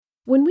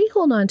When we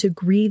hold on to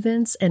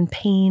grievance and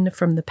pain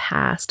from the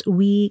past,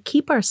 we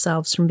keep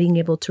ourselves from being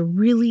able to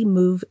really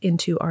move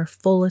into our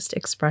fullest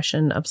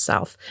expression of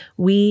self.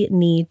 We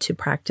need to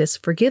practice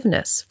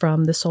forgiveness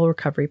from the soul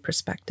recovery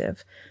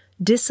perspective,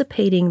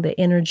 dissipating the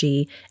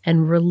energy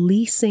and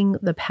releasing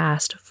the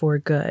past for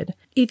good.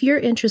 If you're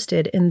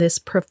interested in this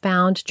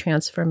profound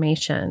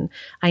transformation,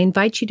 I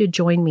invite you to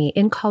join me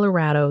in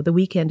Colorado the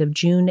weekend of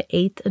June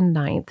 8th and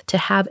 9th to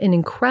have an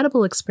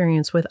incredible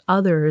experience with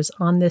others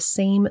on this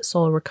same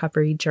soul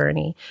recovery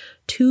journey.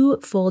 2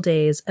 full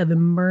days of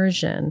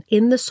immersion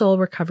in the soul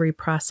recovery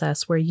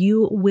process where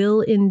you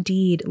will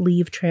indeed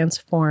leave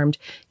transformed.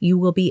 You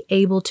will be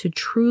able to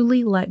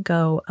truly let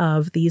go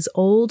of these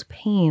old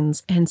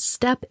pains and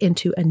step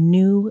into a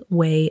new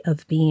way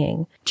of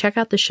being. Check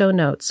out the show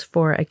notes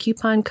for a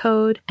coupon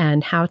code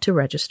and how to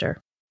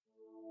register.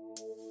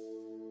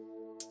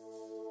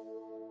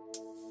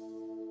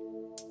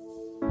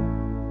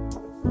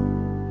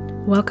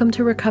 Welcome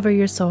to Recover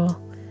Your Soul.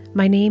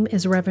 My name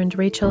is Reverend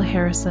Rachel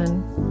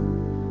Harrison.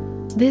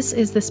 This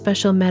is the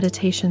special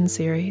meditation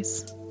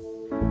series.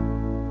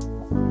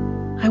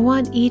 I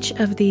want each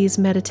of these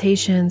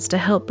meditations to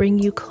help bring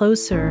you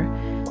closer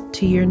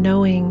to your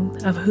knowing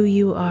of who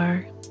you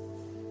are,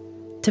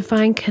 to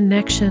find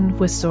connection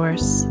with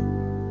Source,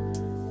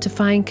 to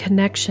find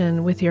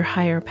connection with your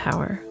higher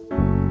power.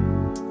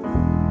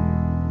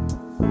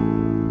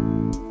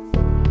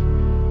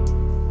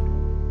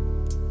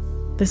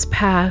 This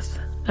path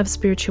of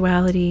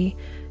spirituality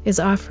is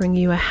offering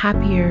you a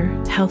happier,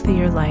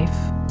 healthier life.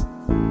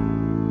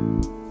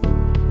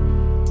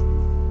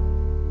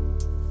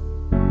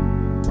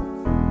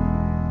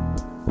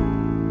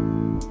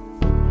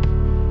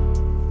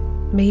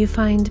 May you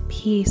find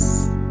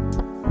peace.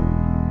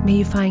 May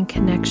you find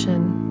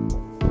connection.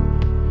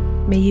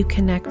 May you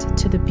connect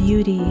to the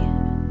beauty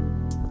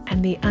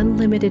and the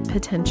unlimited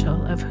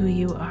potential of who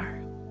you are.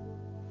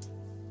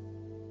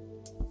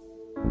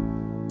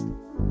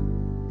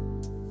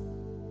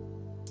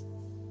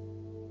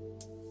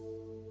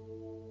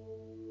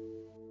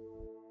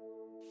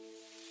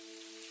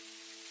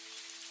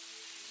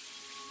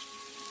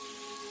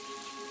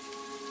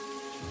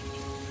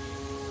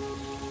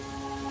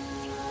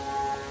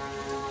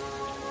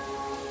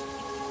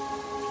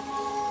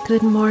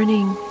 Good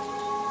morning.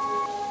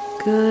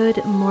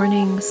 Good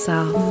morning,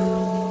 self.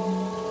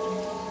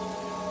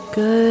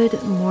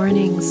 Good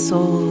morning,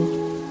 soul.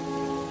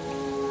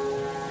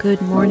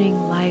 Good morning,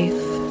 life.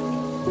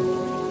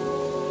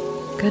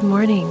 Good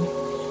morning.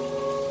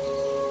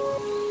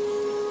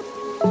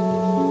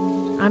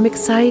 I'm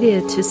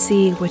excited to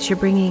see what you're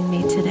bringing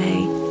me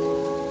today.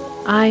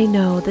 I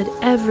know that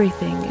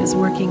everything is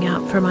working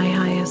out for my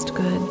highest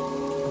good.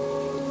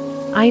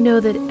 I know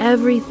that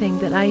everything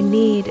that I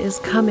need is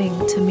coming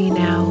to me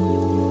now.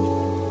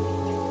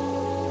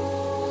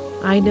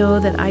 I know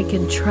that I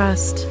can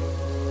trust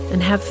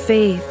and have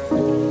faith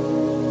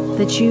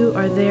that you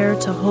are there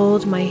to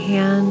hold my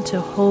hand, to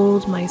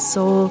hold my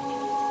soul,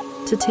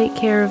 to take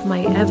care of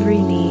my every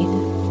need.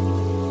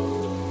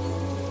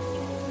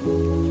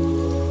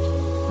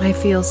 I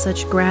feel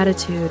such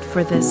gratitude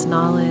for this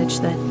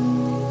knowledge that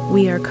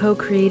we are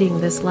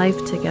co-creating this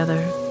life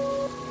together.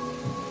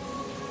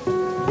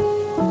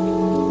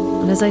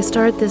 And as I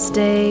start this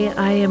day,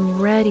 I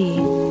am ready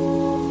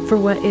for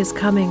what is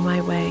coming my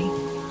way.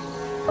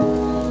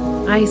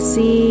 I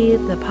see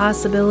the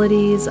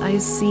possibilities. I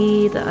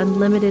see the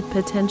unlimited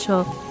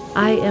potential.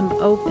 I am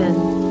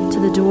open to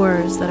the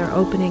doors that are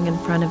opening in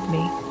front of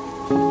me.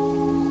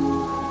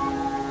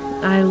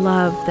 I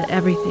love that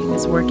everything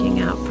is working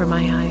out for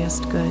my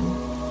highest good.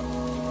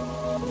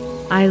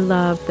 I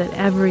love that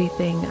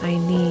everything I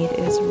need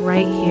is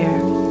right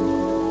here,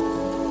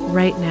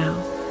 right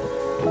now.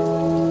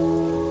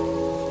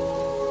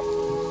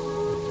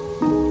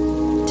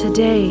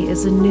 Today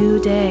is a new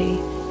day.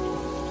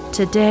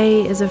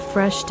 Today is a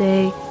fresh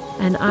day,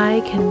 and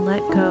I can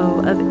let go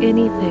of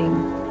anything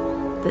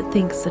that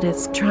thinks that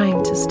it's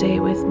trying to stay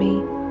with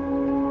me.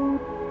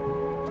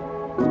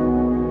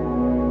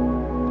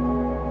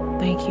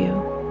 Thank you.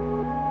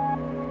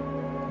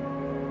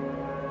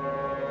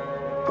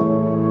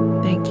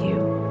 Thank you.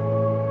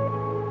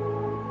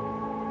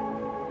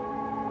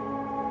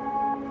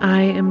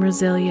 I am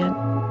resilient.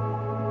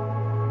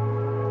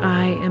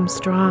 I am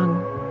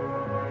strong.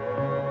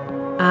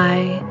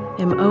 I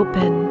am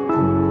open.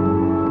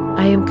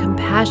 I am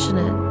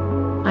compassionate.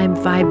 I am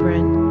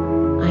vibrant.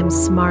 I'm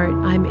smart.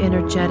 I'm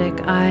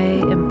energetic. I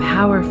am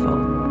powerful.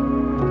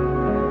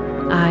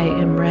 I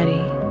am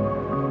ready.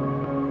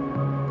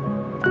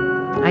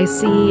 I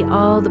see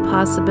all the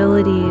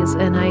possibilities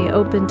and I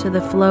open to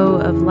the flow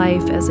of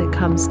life as it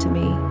comes to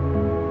me.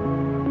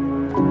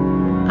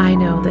 I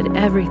know that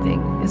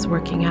everything is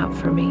working out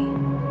for me.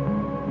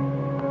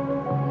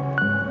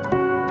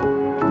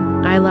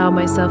 I allow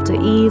myself to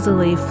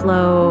easily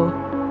flow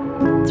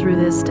through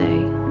this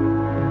day.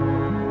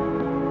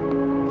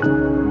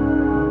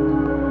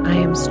 I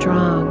am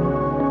strong.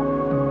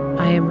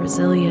 I am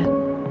resilient.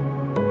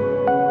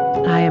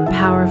 I am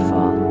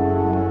powerful.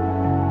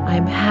 I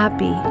am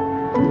happy.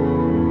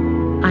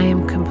 I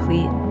am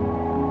complete.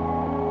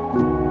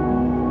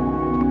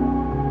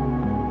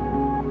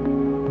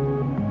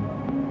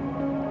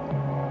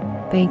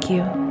 Thank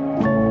you.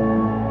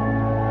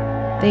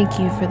 Thank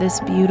you for this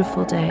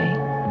beautiful day.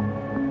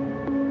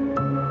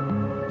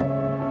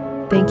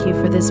 Thank you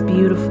for this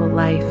beautiful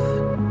life.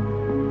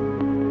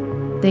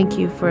 Thank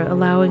you for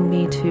allowing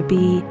me to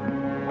be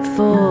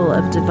full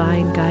of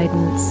divine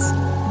guidance,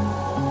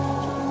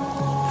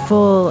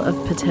 full of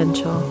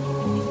potential,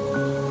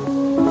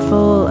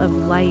 full of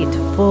light,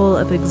 full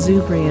of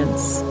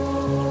exuberance,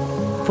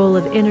 full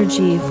of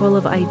energy, full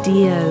of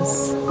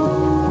ideas.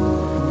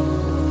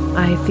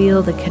 I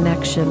feel the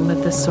connection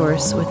with the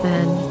source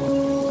within.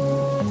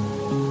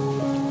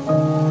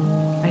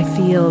 I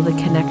feel the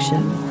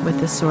connection with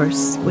the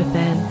source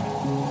within.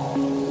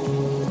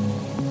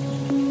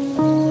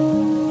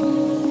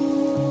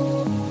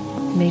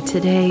 May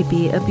today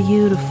be a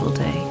beautiful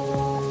day.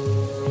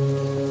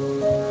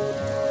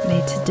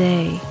 May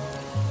today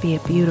be a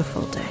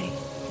beautiful day.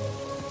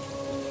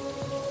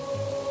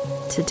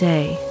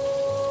 Today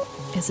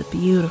is a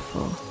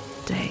beautiful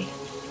day.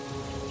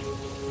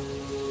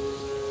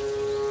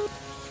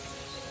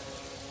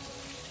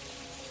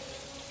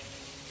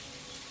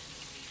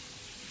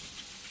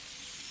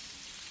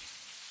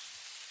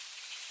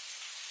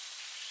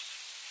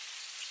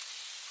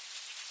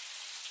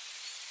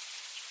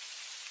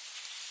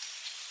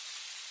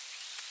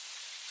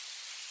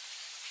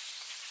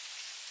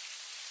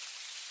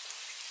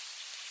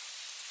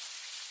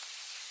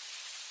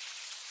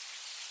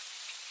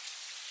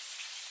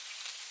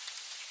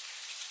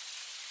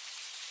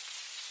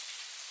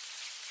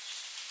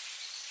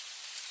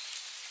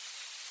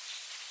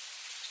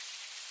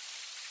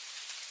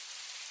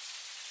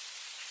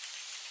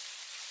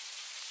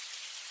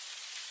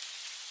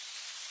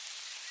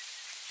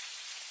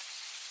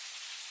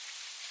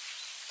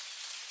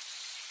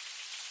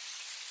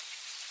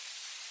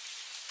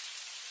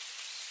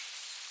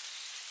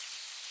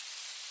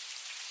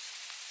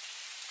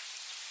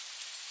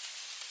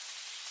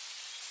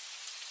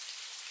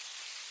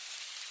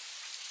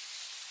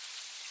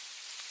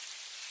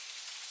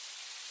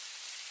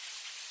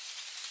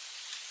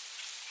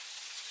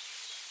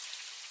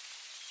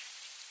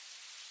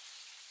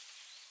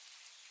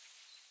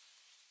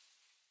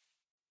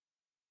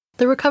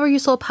 The Recover Your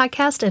Soul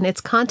podcast and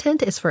its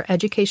content is for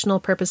educational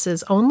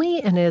purposes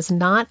only and is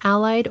not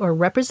allied or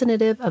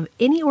representative of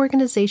any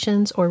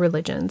organizations or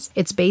religions.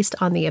 It's based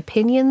on the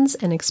opinions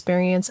and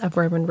experience of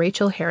Reverend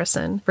Rachel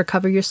Harrison.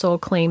 Recover Your Soul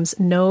claims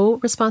no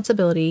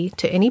responsibility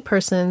to any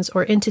persons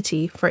or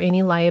entity for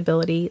any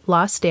liability,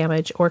 loss,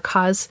 damage, or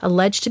cause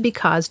alleged to be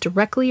caused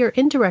directly or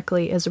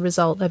indirectly as a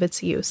result of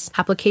its use.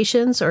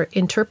 Applications or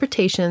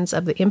interpretations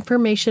of the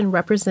information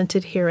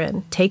represented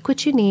herein. Take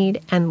what you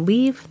need and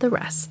leave the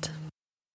rest.